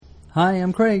Hi,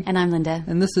 I'm Craig. And I'm Linda.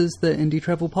 And this is the Indie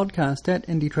Travel Podcast at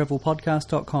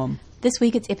indietravelpodcast.com. This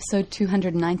week it's episode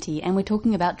 290 and we're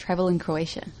talking about travel in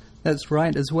Croatia. That's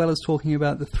right, as well as talking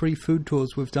about the 3 food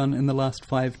tours we've done in the last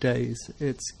 5 days.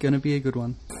 It's going to be a good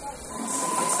one.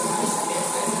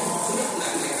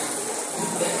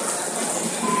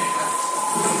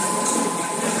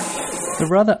 The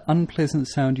rather unpleasant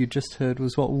sound you just heard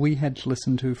was what we had to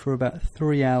listen to for about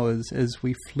 3 hours as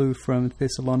we flew from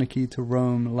Thessaloniki to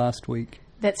Rome last week.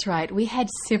 That's right. We had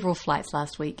several flights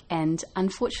last week, and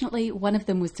unfortunately one of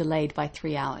them was delayed by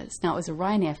 3 hours. Now, it was a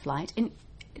Ryanair flight, and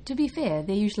to be fair,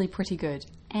 they're usually pretty good.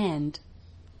 And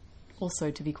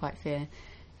also, to be quite fair,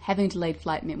 having a delayed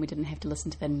flight meant we didn't have to listen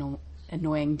to that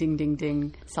annoying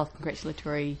ding-ding-ding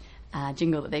self-congratulatory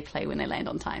jingle that they play when they land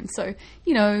on time. So,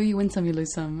 you know, you win some, you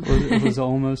lose some. It was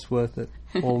almost worth it.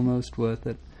 Almost worth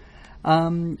it.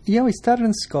 We started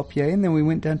in Skopje and then we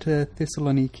went down to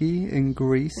Thessaloniki in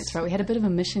Greece. That's right. We had a bit of a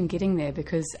mission getting there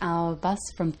because our bus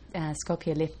from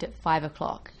Skopje left at 5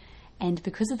 o'clock. And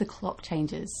because of the clock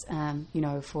changes,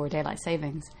 for daylight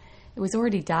savings, it was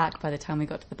already dark by the time we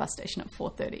got to the bus station at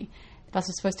 4:30. The bus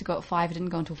was supposed to go at 5. It didn't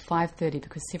go until 5:30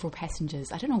 because several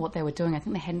passengers, I don't know what they were doing. I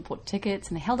think they hadn't bought tickets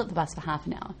and they held up the bus for half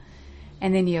an hour.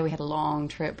 And then, we had a long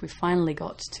trip. We finally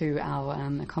got to our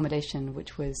accommodation,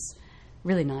 which was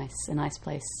really nice, a nice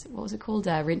place. What was it called?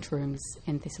 Rent Rooms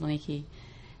in Thessaloniki.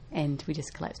 And we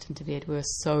just collapsed into bed. We were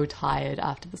so tired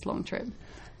after this long trip.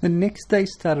 The next day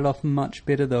started off much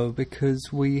better, though, because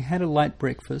we had a light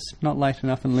breakfast, not light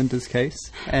enough in Linda's case,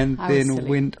 and then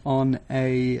went on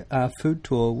a food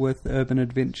tour with Urban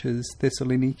Adventures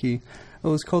Thessaloniki. It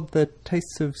was called the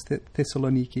Tastes of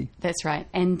Thessaloniki. That's right.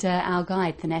 And our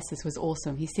guide, Thanasis, was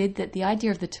awesome. He said that the idea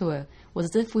of the tour was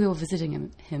as if we were visiting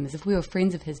him, as if we were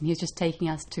friends of his, and he was just taking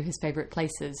us to his favourite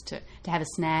places to have a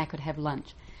snack or to have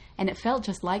lunch. And it felt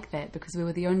just like that because we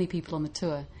were the only people on the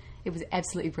tour. It was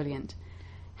absolutely brilliant.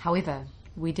 However,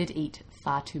 we did eat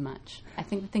far too much. I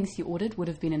think the things he ordered would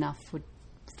have been enough for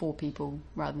 4 people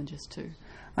rather than just 2.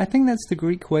 I think that's the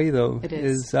Greek way, though. It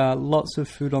is. Lots of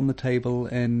food on the table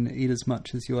and eat as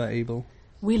much as you are able.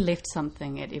 We left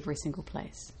something at every single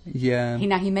place. Yeah.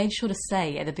 He made sure to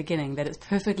say at the beginning that it's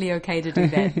perfectly okay to do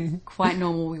that. Quite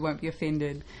normal, we won't be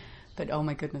offended. But oh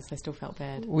my goodness, I still felt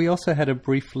bad. We also had a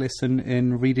brief lesson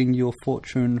in reading your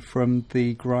fortune from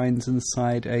the grinds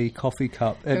inside a coffee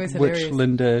cup, at which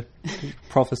Linda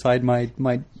prophesied my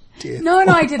death. No,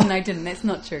 I didn't. That's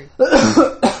not true.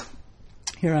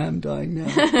 Here I am dying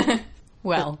now.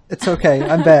 Well. It's okay,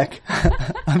 I'm back.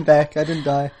 I'm back, I didn't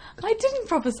die. I didn't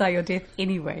prophesy your death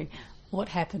anyway. What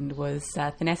happened was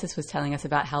Thanasis was telling us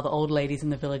about how the old ladies in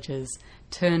the villages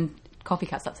turned coffee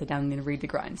cups upside down and then read the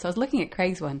grind. So I was looking at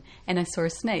Craig's one and I saw a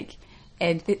snake,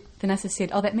 and Thanasis said,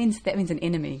 "Oh, that means an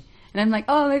enemy." And I'm like,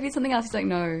 "Oh, maybe it's something else." He's like,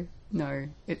 "No,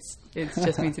 it's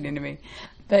just means an enemy."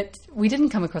 But we didn't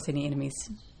come across any enemies,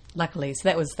 luckily. So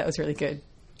that was really good.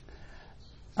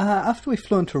 After we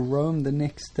flew into Rome the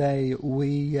next day,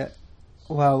 we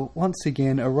once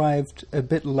again arrived a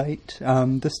bit late.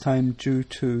 This time due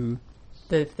to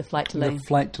the flight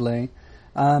delay.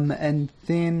 And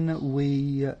then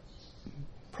we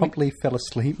promptly fell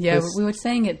asleep. Yeah, we were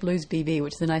staying at Blues BB,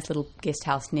 which is a nice little guest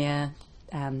house near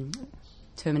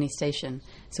Termini station.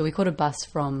 So we caught a bus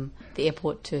from the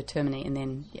airport to Termini and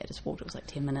then, just walked. It was like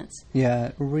 10 minutes.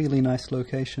 Yeah, really nice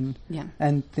location. Yeah.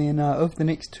 And then over the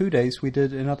next 2 days, we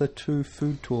did another 2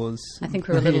 food tours. I think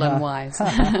we were a little unwise.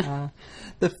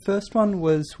 The first one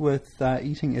was with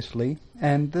Eating Italy,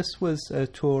 and this was a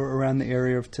tour around the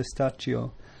area of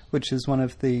Testaccio, which is one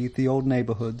of the old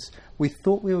neighbourhoods. We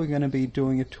thought we were going to be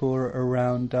doing a tour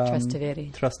around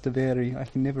Trastevere. I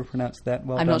can never pronounce that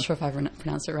well. I'm not sure if I've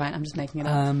pronounced it right. I'm just making it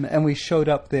up. And we showed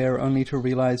up there only to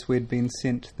realise we'd been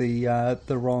sent the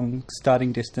wrong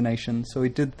starting destination. So we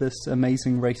did this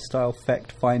amazing race-style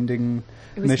fact-finding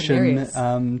mission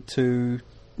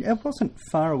it wasn't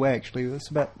far away, actually. It was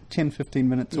about 10-15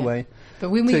 minutes away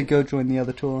to go join the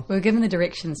other tour. We were given the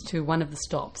directions to one of the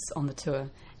stops on the tour,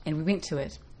 and we went to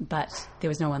it, but there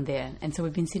was no one there. And so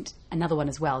we've been sent another one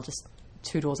as well, just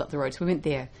 2 doors up the road. So we went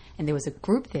there, and there was a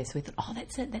group there. So we thought, oh,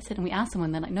 that's it. And we asked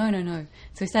someone, they're like, no.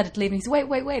 So we started to leave, and he said,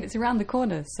 wait, it's around the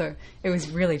corner. So it was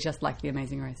really just like The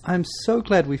Amazing Race. I'm so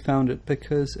glad we found it,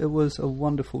 because it was a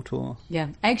wonderful tour. Yeah,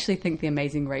 I actually think The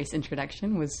Amazing Race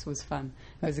introduction was fun.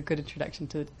 It was a good introduction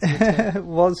to the tour. It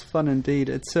was fun indeed.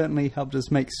 It certainly helped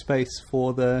us make space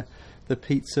for the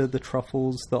pizza, the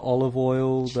truffles, the olive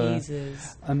oil,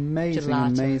 cheeses, the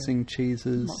amazing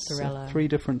cheeses, mozzarella, 3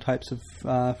 different types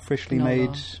of freshly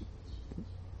made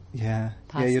Yeah,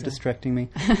 pasta. yeah, you're distracting me.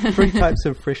 3 types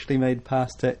of freshly made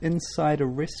pasta inside a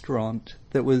restaurant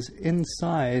that was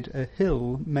inside a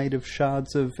hill made of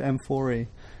shards of amphorae,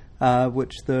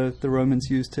 which the Romans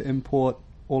used to import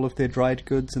all of their dried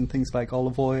goods and things like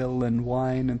olive oil and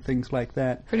wine and things like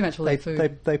that. Pretty much all their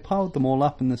food. They piled them all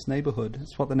up in this neighbourhood.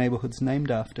 It's what the neighbourhood's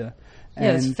named after.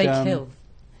 Yeah, it's a fake hill.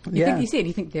 You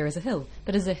think there is a hill,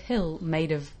 but it's a hill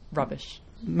made of rubbish.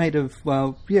 Made of,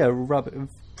 well, yeah, rubbish.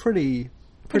 Pretty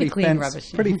clean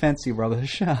rubbish. Pretty fancy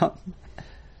rubbish. Yeah.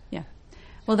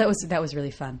 Well, that was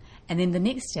really fun. And then the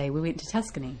next day we went to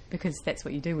Tuscany, because that's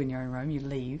what you do when you're in Rome, you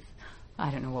leave. I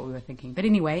don't know what we were thinking. But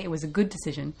anyway, it was a good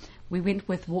decision. We went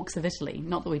with Walks of Italy.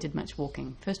 Not that we did much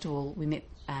walking. First of all, we met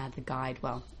the guide,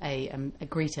 a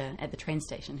greeter at the train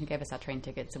station who gave us our train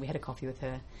tickets, so we had a coffee with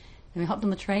her. Then we hopped on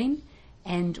the train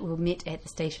and we met at the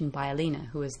station by Alina,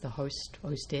 who is the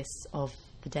hostess of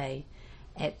the day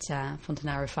at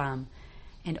Fontanaro Farm.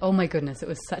 And oh my goodness, it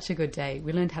was such a good day.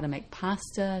 We learned how to make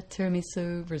pasta,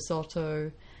 tiramisu,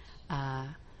 risotto,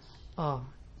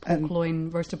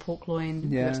 roasted pork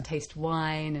loin. Yeah. We got to taste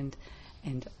wine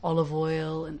and olive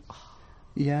oil and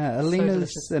yeah,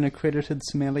 Alina's an accredited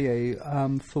sommelier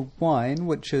for wine,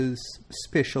 which is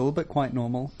special but quite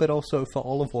normal, but also for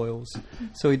olive oils.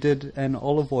 So we did an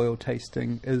olive oil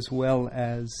tasting as well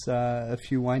as a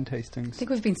few wine tastings. I think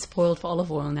we've been spoiled for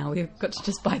olive oil now. We've got to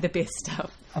just buy the best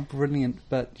stuff. Brilliant,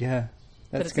 but yeah,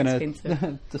 that's going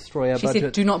to destroy our budget. She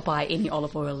said, do not buy any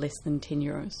olive oil less than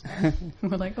 €10.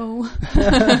 We're like, oh.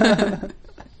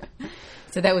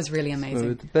 So that was really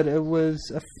amazing. But it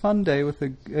was a fun day with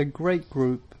a great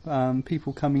group,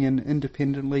 people coming in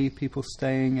independently, people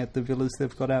staying at the villas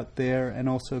they've got out there, and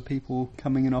also people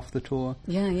coming in off the tour.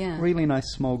 Yeah. Really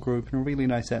nice small group and a really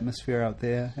nice atmosphere out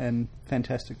there and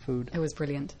fantastic food. It was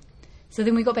brilliant. So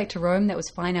then we got back to Rome. That was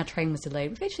fine. Our train was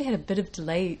delayed. We've actually had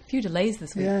a few delays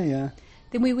this week. Yeah.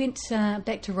 Then we went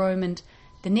back to Rome, and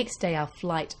the next day our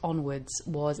flight onwards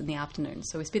was in the afternoon.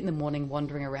 So we spent the morning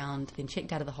wandering around, then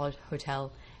checked out of the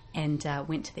hotel and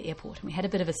went to the airport. And we had a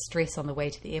bit of a stress on the way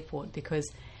to the airport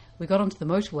because we got onto the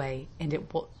motorway and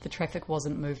the traffic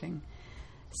wasn't moving.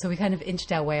 So we kind of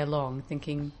inched our way along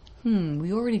thinking,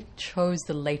 we already chose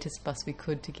the latest bus we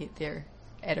could to get there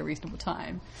at a reasonable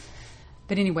time.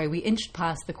 But anyway, we inched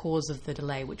past the cause of the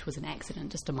delay, which was an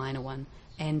accident, just a minor one.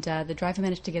 And the driver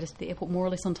managed to get us to the airport more or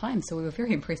less on time, so we were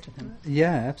very impressed with him.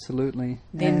 Yeah, absolutely.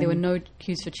 Then there were no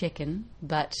queues for check-in,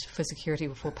 but for security,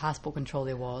 for passport control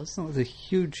there was. It was a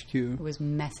huge queue. It was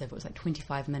massive. It was like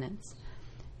 25 minutes.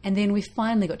 And then we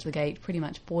finally got to the gate, pretty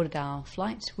much boarded our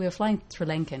flight. We were flying Sri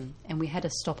Lankan, and we had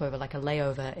a stopover, like a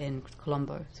layover in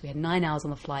Colombo. So we had 9 hours on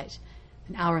the flight,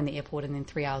 an hour in the airport, and then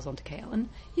 3 hours on to KL. And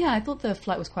yeah, I thought the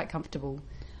flight was quite comfortable.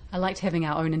 I liked having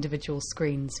our own individual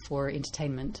screens for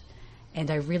entertainment. And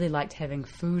I really liked having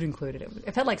food included.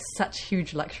 It felt like such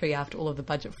huge luxury after all of the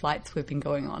budget flights we've been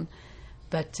going on.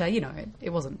 But, it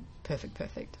wasn't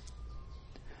perfect.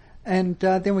 And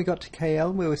then we got to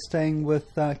KL. We were staying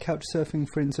with couch surfing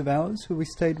friends of ours who we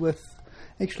stayed with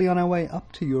actually on our way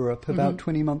up to Europe about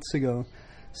 20 months ago.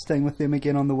 Staying with them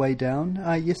again on the way down.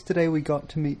 Yesterday we got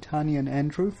to meet Tanya and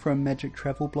Andrew from Magic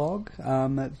Travel Blog.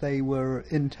 They were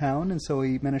in town, and so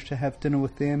we managed to have dinner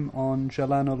with them on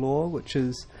Jalan Alor, which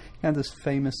is this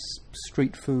famous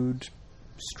street food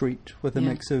street with a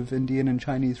mix of Indian and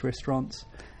Chinese restaurants.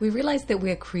 We realised that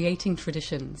we're creating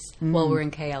traditions while we're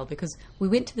in KL, because we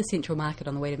went to the Central Market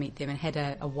on the way to meet them and had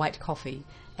a white coffee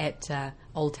at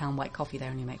Old Town White Coffee. They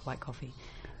only make white coffee.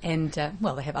 And,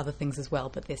 they have other things as well,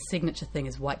 but their signature thing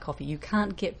is white coffee. You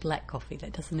can't get black coffee.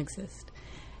 That doesn't exist.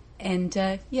 And,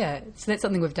 so that's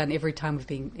something we've done every time we've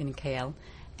been in KL.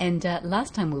 And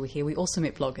last time we were here, we also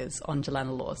met bloggers on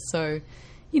Jalan Alor. So,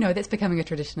 that's becoming a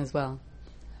tradition as well.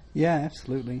 Yeah,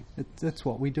 absolutely. That's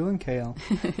what we do in KL.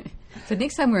 So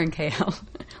next time we're in KL,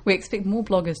 we expect more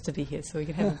bloggers to be here so we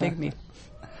can have a big meal.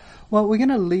 Well, we're going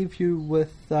to leave you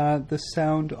with the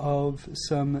sound of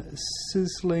some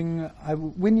sizzling.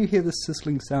 When you hear the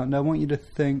sizzling sound, I want you to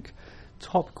think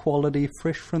top quality,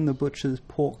 fresh from the butcher's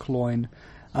pork loin,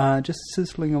 just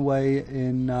sizzling away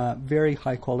in very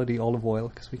high quality olive oil,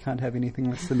 because we can't have anything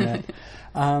less than that.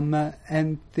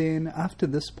 And then after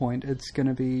this point, it's going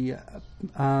to be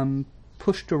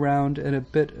pushed around in a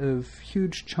bit of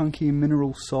huge chunky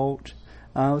mineral salt.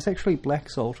 It was actually black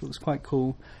salt. It was quite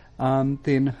cool.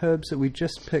 Then herbs that we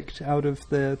just picked out of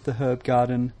the herb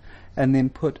garden and then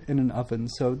put in an oven.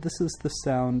 So this is the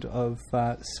sound of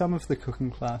some of the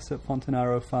cooking class at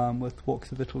Fontanaro Farm with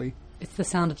Walks of Italy. It's the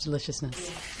sound of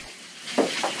deliciousness.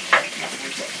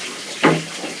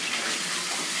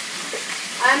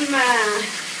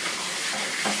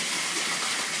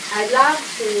 I love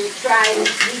to try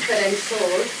different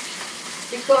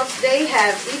sauce because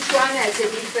each one has a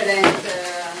different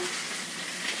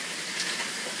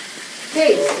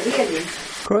taste, really.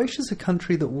 Croatia's a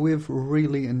country that we've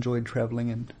really enjoyed travelling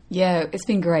in. Yeah, it's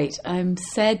been great. I'm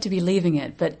sad to be leaving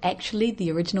it, but actually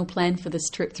the original plan for this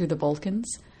trip through the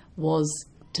Balkans was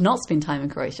to not spend time in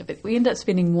Croatia, but we ended up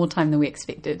spending more time than we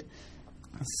expected.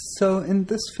 So in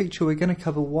this feature we're going to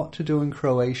cover what to do in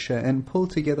Croatia and pull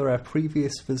together our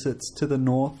previous visits to the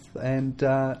north and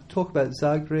talk about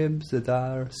Zagreb,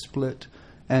 Zadar, Split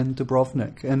and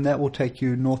Dubrovnik, and that will take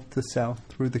you north to south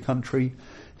through the country,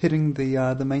 hitting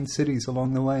the main cities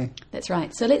along the way. That's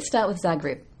right. So let's start with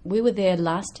Zagreb. We were there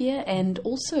last year and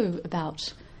also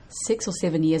about 6 or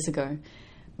 7 years ago.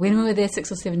 When we were there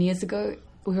 6 or 7 years ago,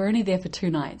 we were only there for 2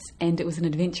 nights, and it was an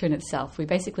adventure in itself. We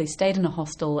basically stayed in a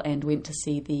hostel and went to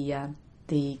see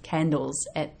the candles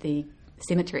at the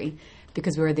cemetery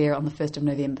because we were there on the 1st of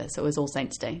November, so it was All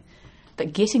Saints' Day.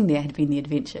 But getting there had been the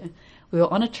adventure. We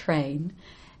were on a train,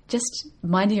 just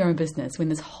minding your own business, when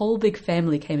this whole big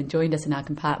family came and joined us in our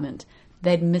compartment.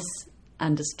 They'd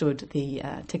misunderstood the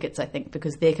tickets, I think,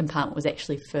 because their compartment was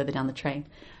actually further down the train.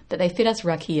 But they fed us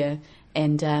rakia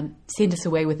and sent us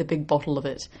away with a big bottle of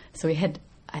it. So we had,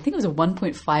 I think it was a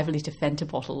 1.5 litre Fanta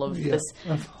bottle of this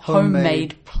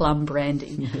homemade plum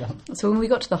brandy. Yeah. So when we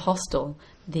got to the hostel,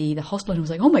 the hostel owner was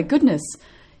like, "Oh my goodness,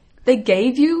 they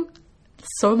gave you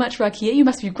so much rakia. You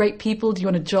must be great people. Do you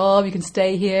want a job? You can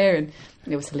stay here." And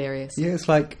it was hilarious. Yeah, it's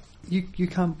like, you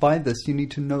can't buy this. You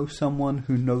need to know someone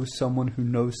who knows someone who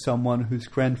knows someone whose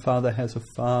grandfather has a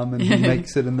farm and who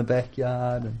makes it in the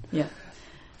backyard. And yeah.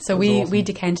 So we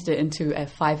decanted it into a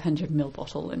 500ml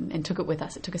bottle and took it with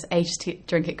us. It took us ages to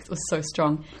drink it because it was so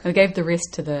strong. And we gave the rest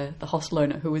to the hostel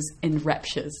owner, who was in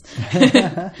raptures.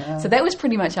 So that was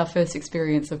pretty much our first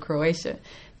experience of Croatia.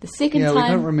 The second time... Yeah, we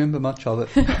don't remember much of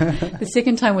it. The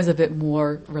second time was a bit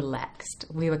more relaxed.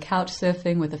 We were couch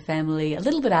surfing with a family a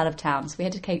little bit out of town. So we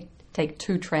had to take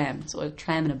 2 trams, or a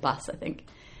tram and a bus, I think.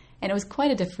 And it was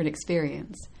quite a different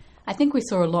experience. I think we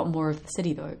saw a lot more of the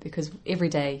city, though, because every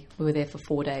day, we were there for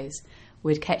 4 days,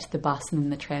 we'd catch the bus and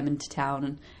then the tram into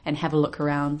town and have a look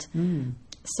around. Mm.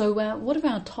 So what are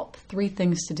our top 3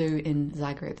 things to do in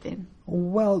Zagreb then?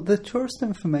 Well, the Tourist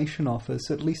Information Office,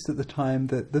 at least at the time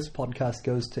that this podcast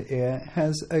goes to air,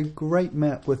 has a great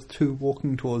map with 2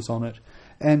 walking tours on it.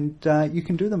 And you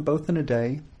can do them both in a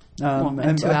day.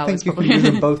 And I think you can do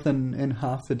them both in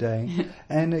half a day.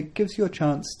 And it gives you a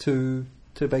chance to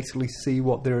basically see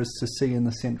what there is to see in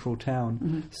the central town.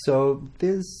 Mm-hmm. So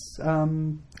there's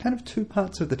kind of 2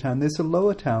 parts of the town. There's a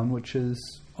lower town, which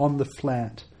is on the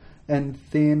flat, and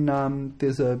then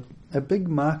there's a big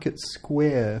market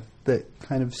square that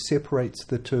kind of separates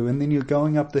the two, and then you're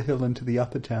going up the hill into the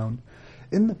upper town.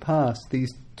 In the past,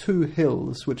 these 2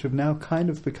 hills, which have now kind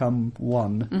of become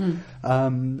one,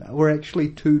 mm-hmm. Were actually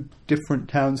 2 different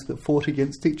towns that fought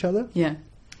against each other. Yeah.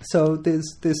 So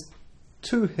there's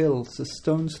 2 hills a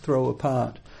stone's throw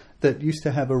apart that used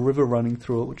to have a river running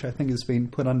through it, which I think has been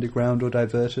put underground or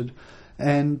diverted.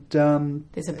 And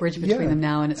there's a bridge between them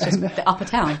now, and it's just the upper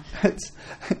town.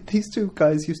 These 2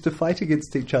 guys used to fight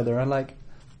against each other. I'm like,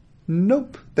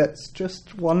 nope, that's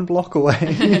just 1 block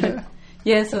away.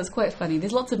 Yeah, so it's quite funny.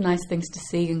 There's lots of nice things to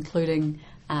see, including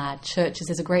churches.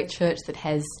 There's a great church that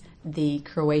has the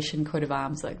Croatian coat of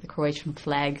arms, like the Croatian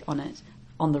flag on it,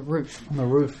 on the roof. On the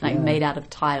roof, like made out of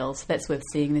tiles. That's worth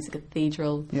seeing. There's a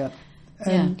cathedral. Yeah.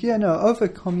 And, over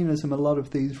communism, a lot of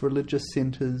these religious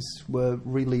centres were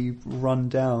really run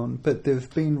down, but they've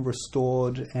been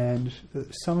restored, and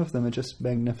some of them are just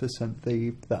magnificent.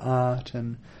 The art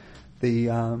and the,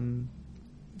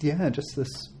 just this...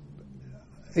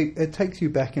 It takes you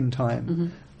back in time. Mm-hmm.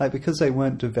 Like, because they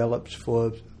weren't developed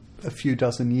for a few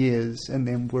dozen years and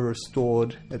then were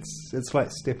restored, it's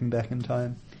like stepping back in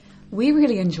time. We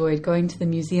really enjoyed going to the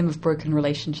Museum of Broken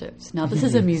Relationships. Now, this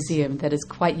is a museum that is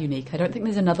quite unique. I don't think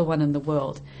there's another one in the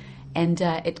world. And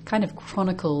it kind of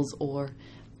chronicles or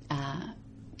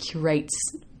curates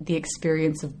the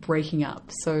experience of breaking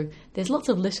up. So there's lots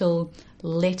of little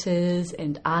letters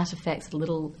and artifacts, a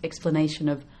little explanation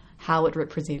of how it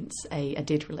represents a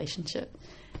dead relationship.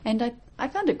 And I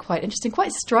found it quite interesting,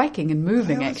 quite striking and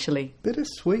moving, actually.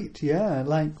 Bittersweet, yeah.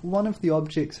 Like, one of the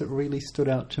objects that really stood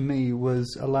out to me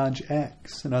was a large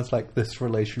axe. And I was like, this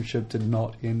relationship did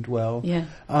not end well. Yeah.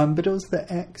 But it was the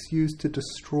axe used to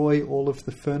destroy all of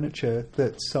the furniture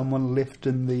that someone left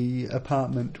in the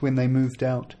apartment when they moved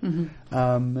out. Mm-hmm.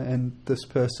 And this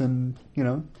person,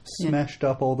 smashed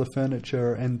up all the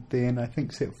furniture and then I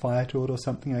think set fire to it or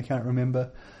something, I can't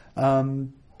remember.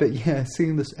 But yeah,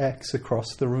 seeing this axe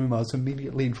across the room, I was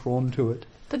immediately drawn to it.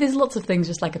 But there's lots of things,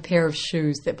 just like a pair of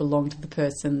shoes that belonged to the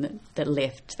person that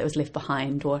was left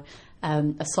behind, or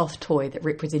a soft toy that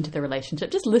represented the relationship.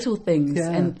 Just little things,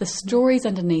 and the stories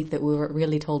underneath that were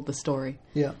really told the story.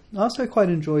 Yeah, I also quite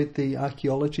enjoyed the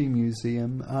archaeology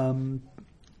museum,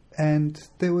 and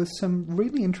there were some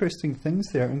really interesting things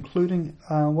there, including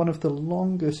one of the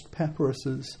longest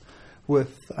papyruses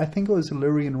with, I think it was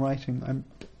Illyrian writing.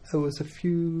 It was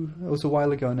a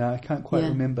while ago now, I can't quite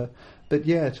remember. But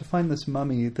yeah, to find this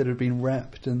mummy that had been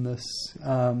wrapped in this,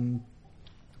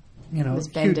 this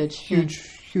bandage,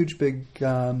 huge big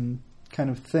kind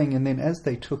of thing. And then as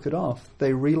they took it off,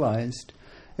 they realised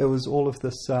it was all of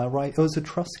this, it was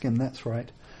Etruscan, that's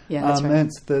right. Yeah, that's right.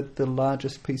 It's the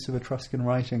largest piece of Etruscan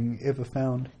writing ever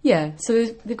found. Yeah, so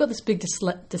they've got this big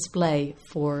display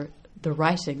for the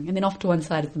writing, and then off to one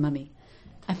side of the mummy.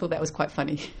 I thought that was quite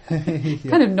funny.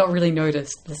 Kind of not really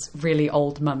noticed this really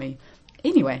old mummy.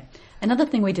 Anyway, another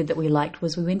thing we did that we liked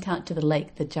was we went out to the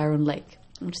lake, the Jarun Lake,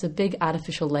 which is a big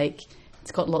artificial lake.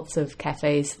 It's got lots of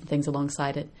cafes and things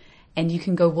alongside it. And you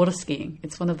can go water skiing.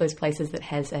 It's one of those places that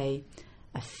has a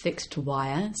fixed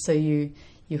wire. So you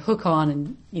hook on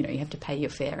and, you have to pay your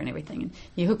fare and everything. And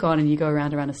you hook on and you go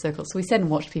around a circle. So we sat and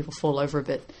watched people fall over a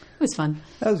bit. It was fun.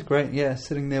 That was great, yeah.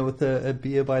 Sitting there with a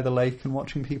beer by the lake and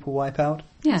watching people wipe out.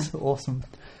 Yeah. It's awesome.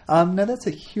 Now, that's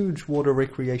a huge water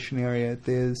recreation area.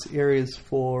 There's areas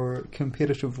for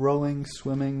competitive rowing,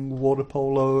 swimming, water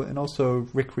polo, and also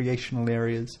recreational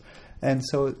areas. And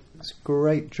so it's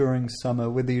great during summer,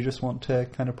 whether you just want to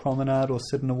kind of promenade or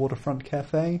sit in a waterfront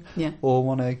cafe, or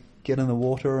want to get in the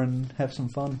water and have some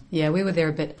fun. Yeah, we were there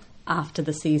a bit after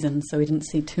the season, so we didn't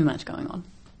see too much going on.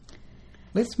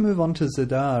 Let's move on to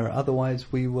Zadar,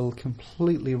 otherwise we will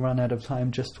completely run out of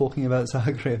time just talking about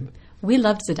Zagreb. We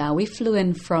loved Zadar. We flew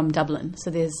in from Dublin, so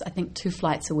there's, I think, 2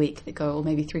 flights a week that go, or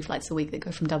maybe 3 flights a week that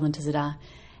go from Dublin to Zadar.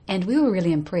 And we were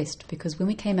really impressed because when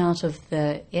we came out of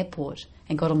the airport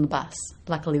and got on the bus,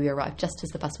 luckily we arrived just as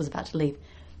the bus was about to leave,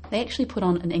 they actually put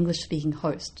on an English-speaking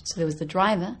host. So there was the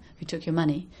driver who took your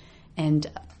money and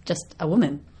just a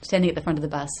woman standing at the front of the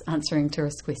bus answering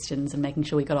tourist questions and making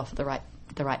sure we got off at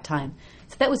the right time.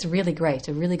 So that was really great,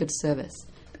 a really good service,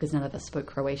 because none of us spoke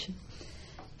Croatian.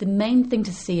 The main thing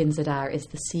to see in Zadar is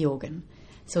the sea organ.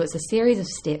 So it's a series of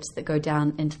steps that go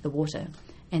down into the water.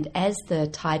 And as the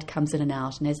tide comes in and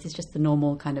out, and as there's just the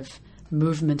normal kind of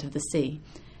movement of the sea,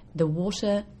 the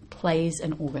water plays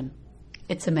an organ.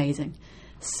 It's amazing.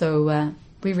 So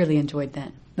we really enjoyed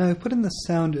that. Now, we put in the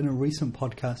sound in a recent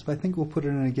podcast, but I think we'll put it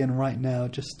in again right now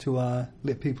just to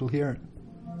let people hear it.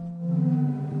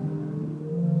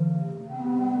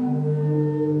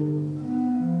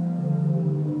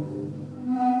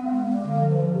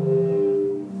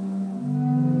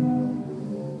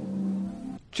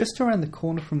 Just around the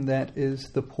corner from that is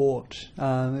the port,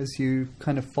 as you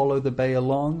kind of follow the bay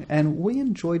along. And we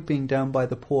enjoyed being down by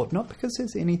the port, not because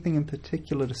there's anything in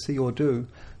particular to see or do,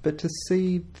 but to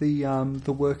see the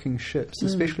working ships,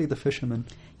 especially the fishermen.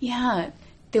 Yeah,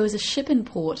 there was a ship in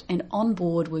port, and on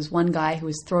board was one guy who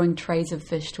was throwing trays of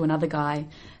fish to another guy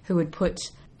who would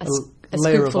put a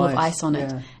scoop full of ice on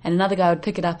it. And another guy would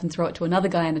pick it up and throw it to another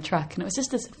guy in a truck. And it was just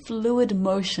this fluid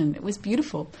motion. It was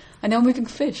beautiful. And they were moving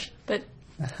fish, but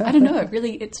I don't know,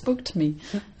 it spoke to me.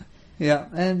 Yeah,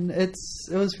 and it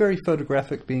was very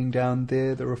photographic being down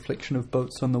there, the reflection of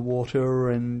boats on the water,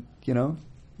 and,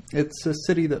 it's a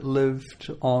city that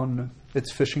lived on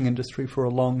its fishing industry for a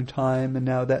long time, and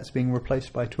now that's being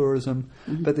replaced by tourism.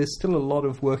 Mm-hmm. But there's still a lot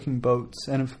of working boats,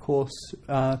 and of course,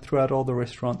 throughout all the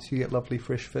restaurants, you get lovely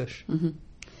fresh fish. Mm-hmm.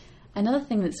 Another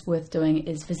thing that's worth doing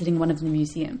is visiting one of the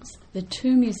museums. The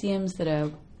 2 museums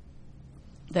that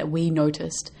we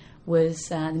noticed was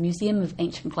the Museum of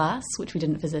Ancient Glass, which we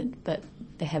didn't visit, but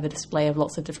they have a display of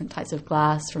lots of different types of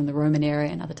glass from the Roman era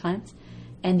and other times,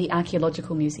 and the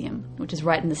Archaeological Museum, which is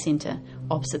right in the centre,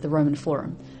 opposite the Roman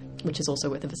Forum, which is also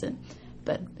worth a visit,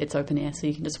 but it's open air, so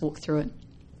you can just walk through it.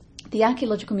 The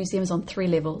Archaeological Museum is on 3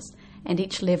 levels, and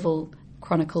each level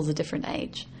chronicles a different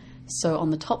age. So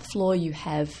on the top floor you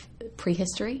have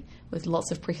prehistory, with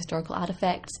lots of prehistorical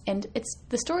artifacts, and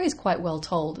the story is quite well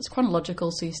told. It's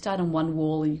chronological, so you start on one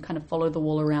wall and you kind of follow the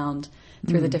wall around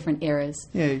through the different eras.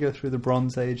 Yeah, you go through the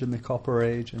Bronze Age and the Copper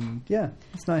Age, and yeah,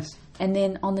 it's nice. And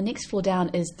then on the next floor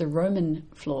down is the Roman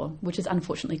floor, which is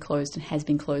unfortunately closed and has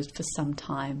been closed for some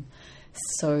time.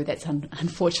 So that's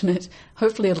unfortunate.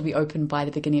 Hopefully it'll be open by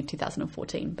the beginning of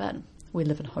 2014, but we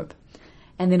live in hope.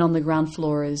 And then on the ground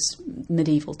floor is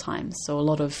medieval times, so a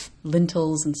lot of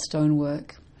lintels and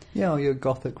stonework. Yeah, or your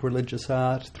Gothic religious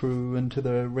art through into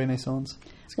the Renaissance.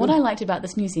 What I liked about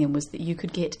this museum was that you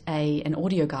could get an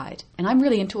audio guide. And I'm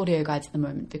really into audio guides at the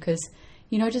moment because,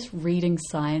 just reading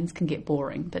signs can get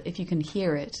boring. But if you can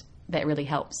hear it, that really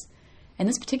helps. And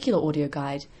this particular audio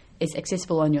guide is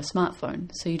accessible on your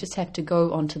smartphone. So you just have to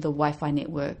go onto the Wi-Fi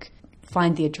network,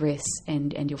 find the address,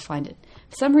 and you'll find it.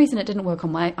 For some reason, it didn't work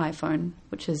on my iPhone,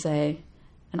 which is an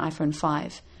iPhone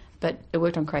 5. But it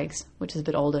worked on Craig's, which is a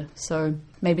bit older. So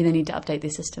maybe they need to update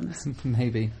their systems.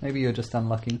 Maybe you're just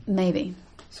unlucky. Maybe.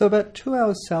 So about 2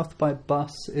 hours south by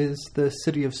bus is the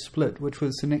city of Split, which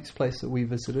was the next place that we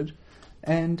visited.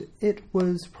 And it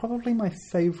was probably my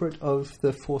favourite of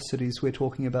the 4 cities we're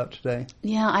talking about today.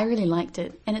 Yeah, I really liked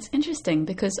it. And it's interesting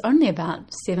because only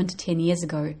about 7 to 10 years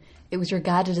ago, it was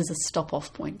regarded as a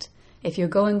stop-off point. If you're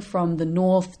going from the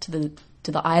north to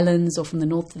the islands or from the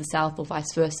north to the south or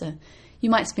vice versa, you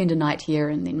might spend a night here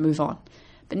and then move on.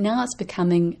 But now it's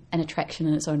becoming an attraction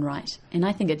in its own right, and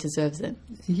I think it deserves it.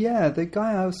 Yeah, the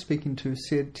guy I was speaking to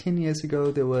said 10 years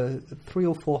ago there were 3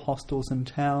 or 4 hostels in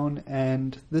town,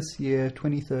 and this year,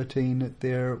 2013,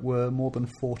 there were more than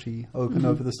 40 open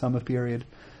over the summer period.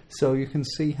 So you can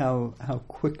see how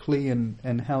quickly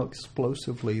and how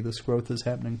explosively this growth is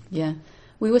happening. Yeah.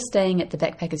 We were staying at the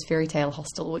Backpackers Fairy Tale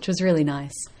Hostel, which was really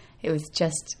nice. It was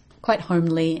just quite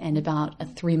homely and about a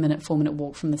 4-minute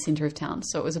walk from the centre of town.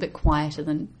 So it was a bit quieter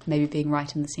than maybe being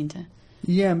right in the centre.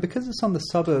 Yeah, and because it's on the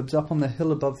suburbs, up on the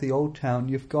hill above the old town,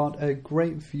 you've got a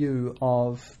great view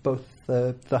of both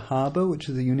the harbour, which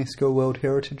is a UNESCO World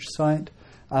Heritage Site.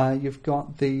 You've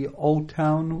got the old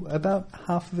town, about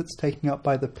half of it's taken up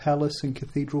by the palace and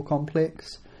cathedral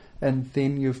complex. And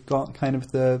then you've got kind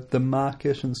of the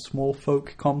market and small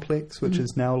folk complex, which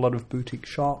is now a lot of boutique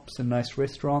shops and nice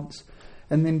restaurants.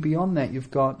 And then beyond that, you've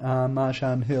got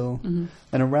Marjan Hill.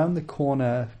 And around the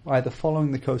corner, either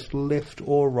following the coast left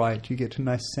or right, you get to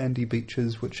nice sandy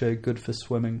beaches, which are good for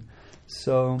swimming.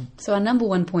 So our number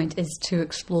one point is to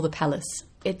explore the palace.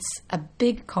 It's a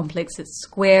big complex. It's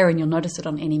square, and you'll notice it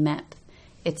on any map.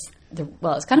 It's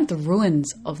kind of the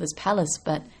ruins of this palace,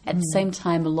 but at the same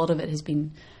time, a lot of it has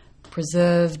been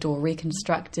preserved or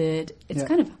reconstructed. It's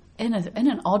kind of in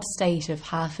an odd state of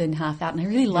half in, half out, and I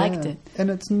really liked it.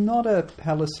 And it's not a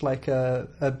palace like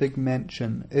a big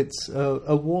mansion. It's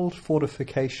a walled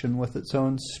fortification with its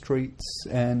own streets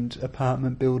and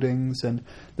apartment buildings, and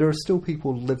there are still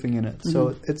people living in it.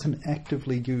 So it's an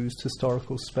actively used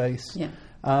historical space. Yeah.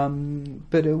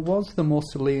 But it was the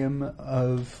mausoleum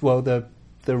of, the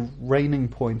reigning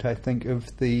point, I think, of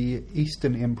the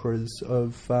Eastern emperors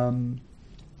of...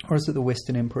 or is it the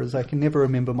Western emperors? I can never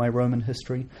remember my Roman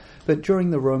history. But during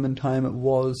the Roman time, it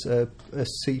was a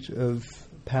seat of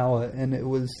power, and it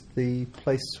was the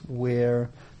place where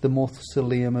the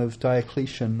mausoleum of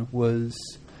Diocletian was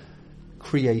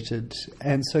created.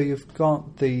 And so you've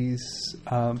got these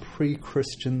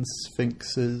pre-Christian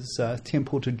sphinxes,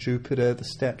 temple to Jupiter, the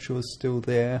statue is still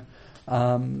there.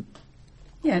 All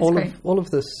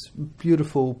of this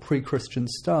beautiful pre-Christian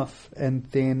stuff, and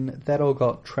then that all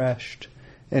got trashed,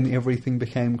 and everything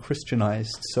became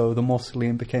Christianized. So the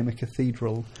mausoleum became a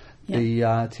cathedral.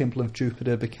 The Temple of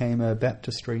Jupiter became a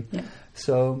baptistry.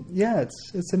 So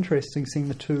it's interesting seeing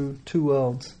the two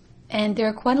worlds. And there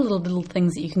are quite a little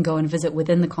things that you can go and visit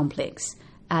within the complex.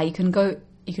 You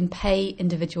can pay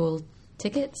individual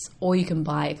tickets, or you can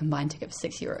buy a combined ticket for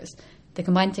 €6. The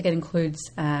combined ticket includes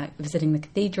visiting the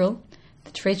cathedral,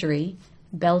 the treasury,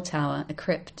 bell tower, a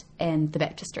crypt, and the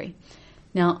baptistry.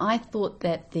 Now, I thought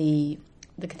that the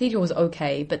cathedral was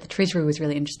okay, but the treasury was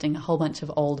really interesting. A whole bunch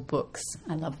of old books.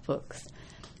 I love books.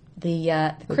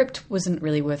 The crypt wasn't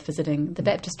really worth visiting. The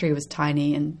baptistry was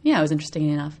tiny, and it was interesting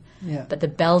enough. Yeah. But the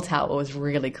bell tower was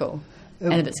really cool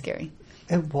and a bit scary.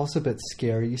 It was a bit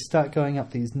scary. You start going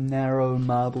up these narrow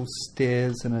marble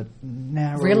stairs and a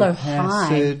narrow Real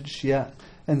passage. High. Yeah.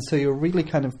 And so you're really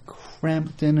kind of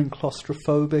cramped in and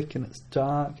claustrophobic, and it's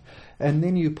dark. And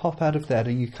then you pop out of that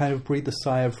and you kind of breathe a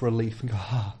sigh of relief and go,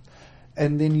 ah.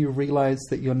 And then you realise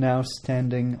that you're now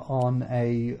standing on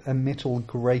a metal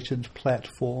grated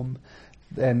platform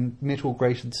and metal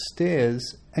grated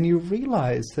stairs, and you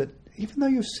realise that even though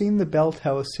you've seen the bell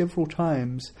tower several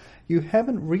times, you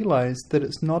haven't realised that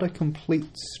it's not a complete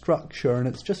structure, and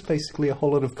it's just basically a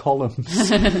whole lot of columns.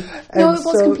 No, it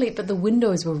was complete, but the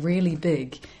windows were really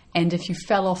big, and if you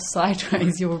fell off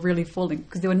sideways, you were really falling,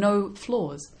 because there were no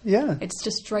floors. Yeah. It's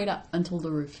just straight up until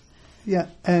the roof. Yeah,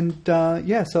 and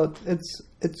so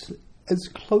it's as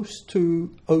close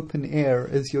to open air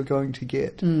as you're going to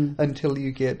get until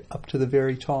you get up to the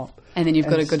very top. And then you've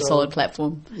got a good solid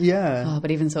platform. Yeah. Oh,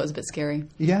 but even so, it's a bit scary.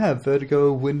 Yeah,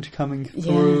 vertigo, wind coming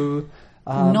through.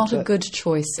 Not a good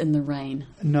choice in the rain.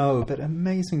 No, but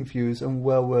amazing views and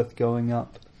well worth going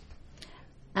up.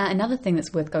 Another thing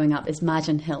that's worth going up is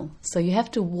Margin Hill. So you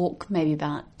have to walk maybe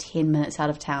about 10 minutes out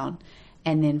of town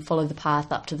and then follow the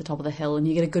path up to the top of the hill, and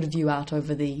you get a good view out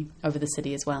over the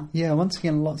city as well. Yeah, once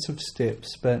again, lots of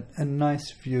steps, but a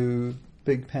nice view,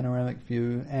 big panoramic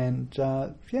view, and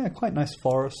quite nice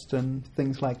forest and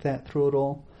things like that through it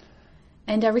all.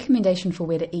 And our recommendation for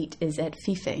where to eat is at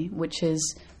Fife, which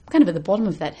is kind of at the bottom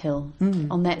of that hill,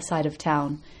 on that side of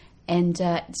town. And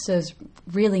it serves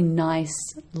really nice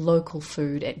local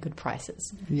food at good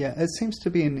prices. Yeah, it seems to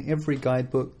be in every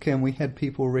guidebook, and we had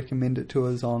people recommend it to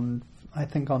us on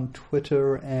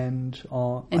Twitter and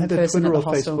on either Twitter or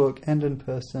Facebook, and in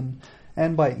person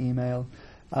and by email.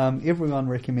 Everyone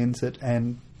recommends it,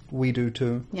 and we do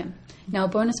too. Yeah. Now, a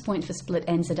bonus point for Split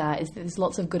and Zadar is that there's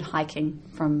lots of good hiking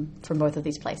from both of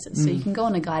these places. So you can go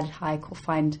on a guided hike or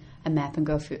find a map and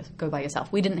go by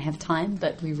yourself. We didn't have time,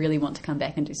 but we really want to come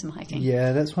back and do some hiking.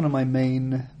 Yeah, that's one of my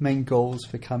main goals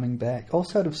for coming back.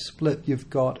 Also out of Split, you've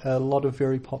got a lot of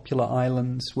very popular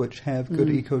islands which have good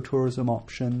ecotourism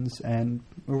options and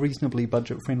reasonably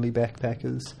budget-friendly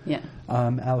backpackers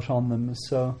out on them.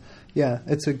 So, yeah,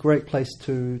 it's a great place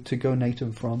to go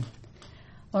native from.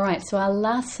 All right, so our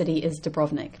last city is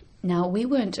Dubrovnik. Now, we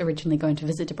weren't originally going to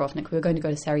visit Dubrovnik. We were going to go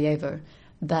to Sarajevo.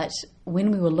 But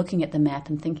when we were looking at the map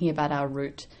and thinking about our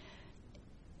route,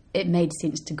 it made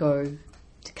sense to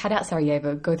cut out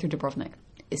Sarajevo, go through Dubrovnik,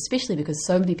 especially because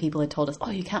so many people had told us,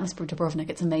 oh, you can't miss Dubrovnik,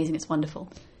 it's amazing, it's wonderful.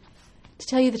 To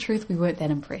tell you the truth, we weren't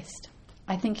that impressed.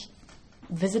 I think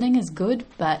visiting is good,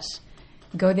 but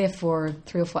go there for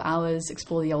 3 or 4 hours,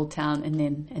 explore the old town, and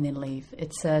then leave.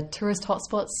 It's a tourist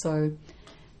hotspot, so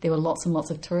there were lots and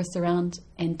lots of tourists around,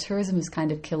 and tourism has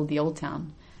kind of killed the old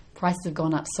town. Prices have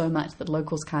gone up so much that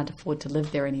locals can't afford to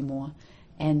live there anymore.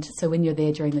 And so when you're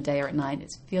there during the day or at night,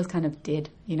 it feels kind of dead.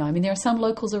 There are some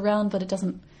locals around, but it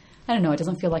doesn't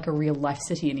feel like a real life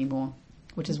city anymore,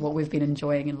 which is what we've been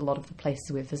enjoying in a lot of the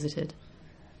places we've visited.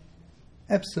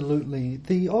 Absolutely.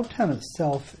 The old town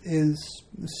itself is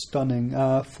stunning,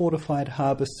 fortified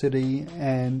harbour city,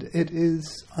 and it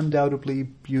is undoubtedly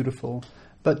beautiful.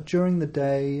 But during the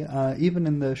day, even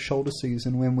in the shoulder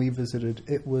season when we visited,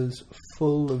 it was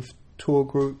full of tour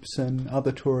groups and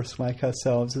other tourists like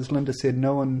ourselves. As Linda said,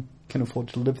 no one can afford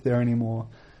to live there anymore.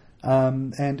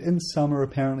 And in summer,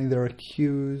 apparently, there are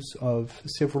queues of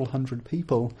several hundred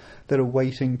people that are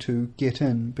waiting to get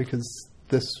in because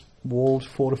this walled,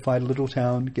 fortified little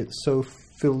town gets so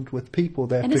filled with people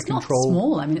they have to control. And it's not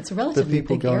small. It's a relatively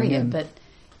big area, but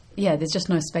yeah, there's just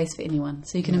no space for anyone.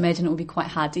 So you can imagine it will be quite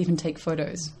hard to even take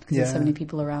photos because there's so many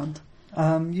people around.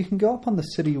 You can go up on the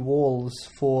city walls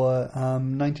for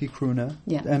 90 krona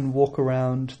and walk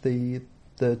around the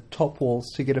top walls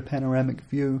to get a panoramic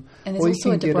view. And there's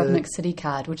also a Dubrovnik city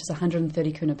card, which is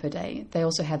 130 kuna per day. They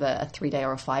also have a 3-day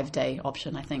or a 5-day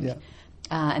option, I think. Yeah.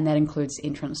 And that includes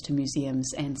entrance to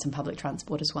museums and some public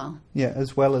transport as well. Yeah,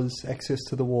 as well as access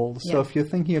to the walls. Yeah. So if you're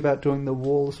thinking about doing the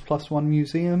walls plus one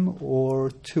museum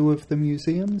or 2 of the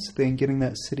museums, then getting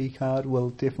that city card will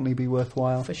definitely be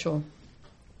worthwhile. For sure.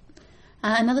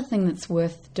 Another thing that's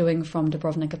worth doing from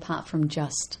Dubrovnik, apart from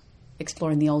just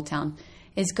exploring the old town,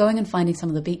 is going and finding some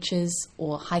of the beaches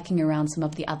or hiking around some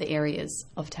of the other areas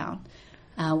of town.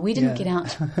 We didn't get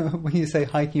out. When you say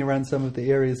hiking around some of the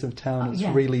areas of town, it's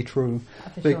really true.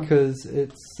 Because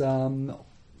it's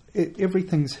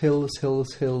everything's hills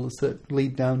that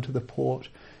lead down to the port.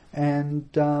 And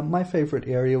my favourite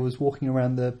area was walking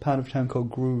around the part of town called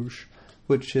Gruž,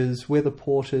 which is where the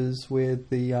port is, where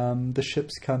the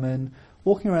ships come in.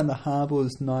 Walking around the harbour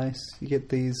was nice. You get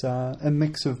these a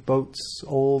mix of boats,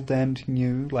 old and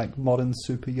new, like modern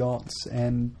super yachts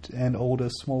and older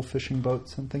small fishing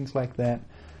boats and things like that.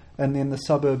 And then the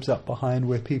suburbs up behind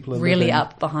where people are really living.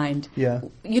 Up behind. Yeah.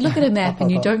 You look at a map and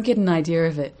you don't get an idea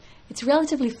of it. It's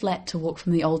relatively flat to walk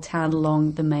from the old town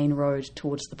along the main road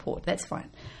towards the port. That's fine.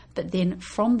 But then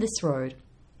from this road,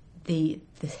 the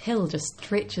hill just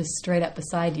stretches straight up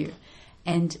beside you,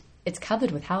 and it's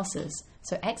covered with houses.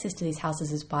 So access to these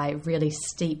houses is by really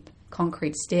steep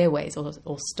concrete stairways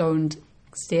or stoned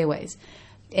stairways.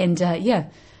 And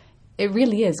it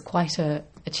really is quite a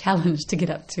challenge to get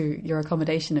up to your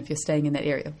accommodation if you're staying in that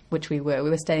area, which we were.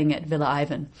 We were staying at Villa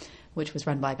Ivan, which was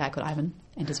run by a guy called Ivan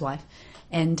and his wife.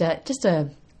 And just a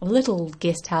little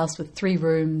guest house with 3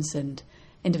 rooms and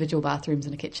individual bathrooms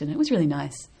and a kitchen. It was really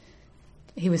nice.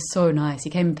 He was so nice. He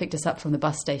came and picked us up from the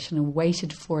bus station and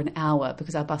waited for an hour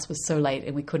because our bus was so late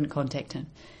and we couldn't contact him.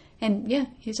 And yeah,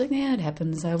 he's like, yeah, it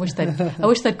happens. I wish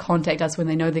they'd contact us when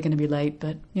they know they're going to be late,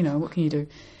 but what can you do?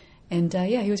 And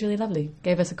he was really lovely.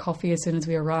 Gave us a coffee as soon as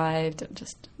we arrived and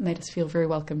just made us feel very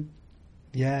welcome.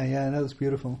 Yeah, that was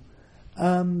beautiful.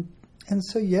 And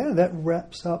so, that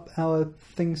wraps up our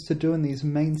things to do in these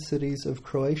main cities of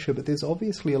Croatia. But there's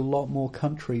obviously a lot more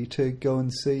country to go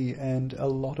and see, and a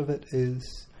lot of it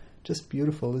is just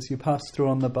beautiful. As you pass through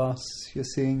on the bus, you're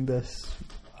seeing this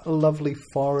lovely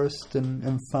forest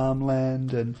and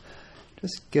farmland, and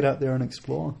just get out there and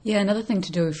explore. Yeah, another thing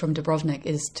to do from Dubrovnik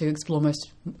is to explore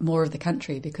more of the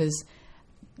country, because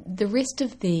the rest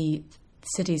of the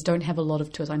cities don't have a lot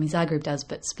of tours. I mean, Zagreb does,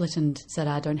 but Split and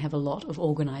Zadar don't have a lot of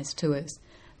organised tours.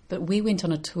 But we went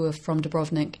on a tour from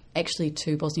Dubrovnik actually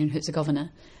to Bosnia and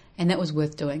Herzegovina, and that was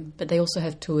worth doing. But they also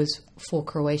have tours for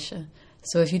Croatia.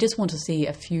 So if you just want to see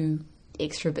a few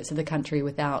extra bits of the country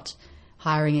without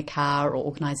hiring a car or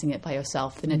organising it by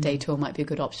yourself, then a day tour might be a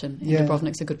good option. And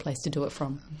Dubrovnik's a good place to do it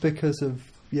from. Because of,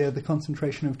 the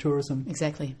concentration of tourism.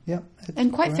 Exactly. Yeah.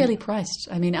 And quite fairly priced.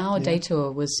 I mean, our day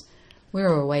tour was... We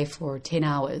were away for 10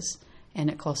 hours and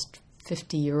it cost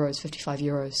 €50,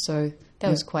 €55. So that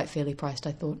was quite fairly priced,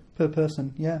 I thought. Per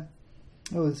person, yeah.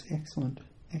 It was excellent.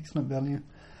 Excellent value.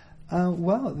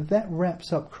 Well, that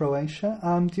wraps up Croatia.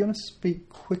 Do you want to speak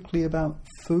quickly about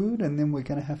food, and then we're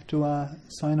going to have to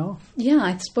sign off? Yeah,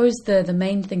 I suppose the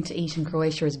main thing to eat in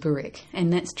Croatia is burek,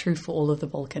 and that's true for all of the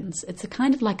Balkans. It's a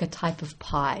kind of like a type of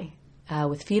pie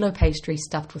with phyllo pastry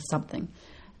stuffed with something.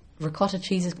 Ricotta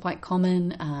cheese is quite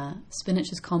common,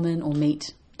 spinach is common, or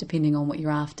meat, depending on what you're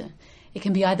after. It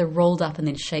can be either rolled up and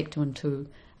then shaped into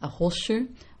a horseshoe,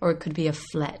 or it could be a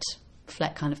flat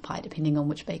kind of pie, depending on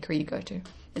which bakery you go to.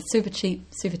 It's super cheap,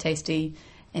 super tasty,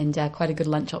 and quite a good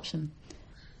lunch option.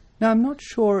 Now, I'm not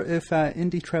sure if our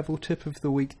indie travel tip of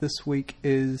the week this week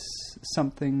is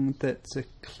something that's a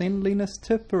cleanliness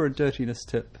tip or a dirtiness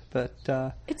tip, but...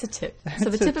 It's a tip. So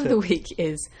the tip of the week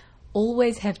is...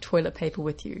 always have toilet paper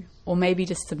with you, or maybe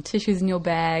just some tissues in your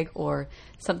bag or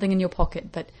something in your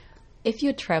pocket. But if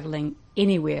you're traveling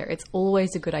anywhere, it's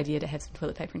always a good idea to have some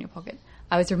toilet paper in your pocket.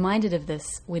 I was reminded of this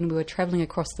when we were traveling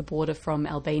across the border from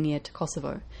Albania to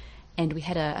Kosovo, and we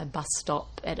had a bus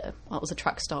stop it was a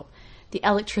truck stop. The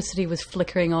electricity was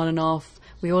flickering on and off.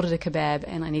 We ordered a kebab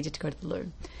and I needed to go to the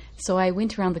loo. So I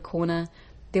went around the corner.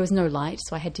 There was no light,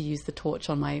 so I had to use the torch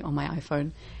on my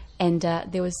iPhone. And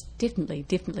there was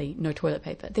definitely no toilet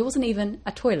paper. There wasn't even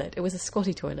a toilet. It was a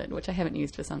Scotty toilet, which I haven't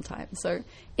used for some time. So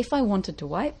if I wanted to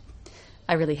wipe,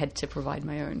 I really had to provide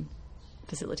my own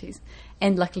facilities.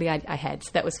 And luckily I had, so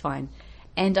that was fine.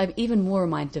 And I'm even more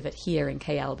reminded of it here in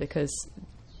KL, because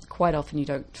quite often you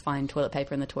don't find toilet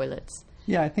paper in the toilets.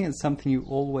 Yeah, I think it's something you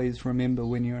always remember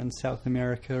when you're in South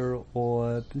America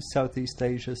or Southeast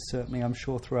Asia, certainly, I'm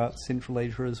sure throughout Central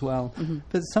Asia as well. Mm-hmm.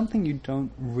 But it's something you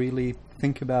don't really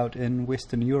think about in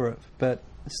Western Europe. But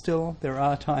still, there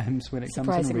are times when it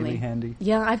comes in really handy.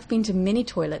 Yeah, I've been to many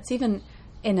toilets, even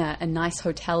in a nice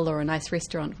hotel or a nice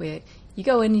restaurant, where you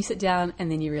go in, you sit down,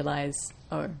 and then you realise,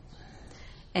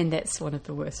 and that's one of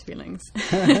the worst feelings.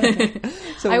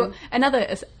 So an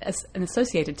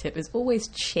associated tip is always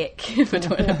check for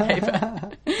toilet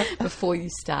paper before you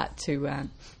start to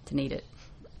need it.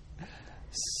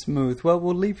 Smooth. Well,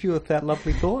 we'll leave you with that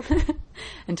lovely thought.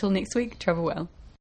 Until next week, travel well.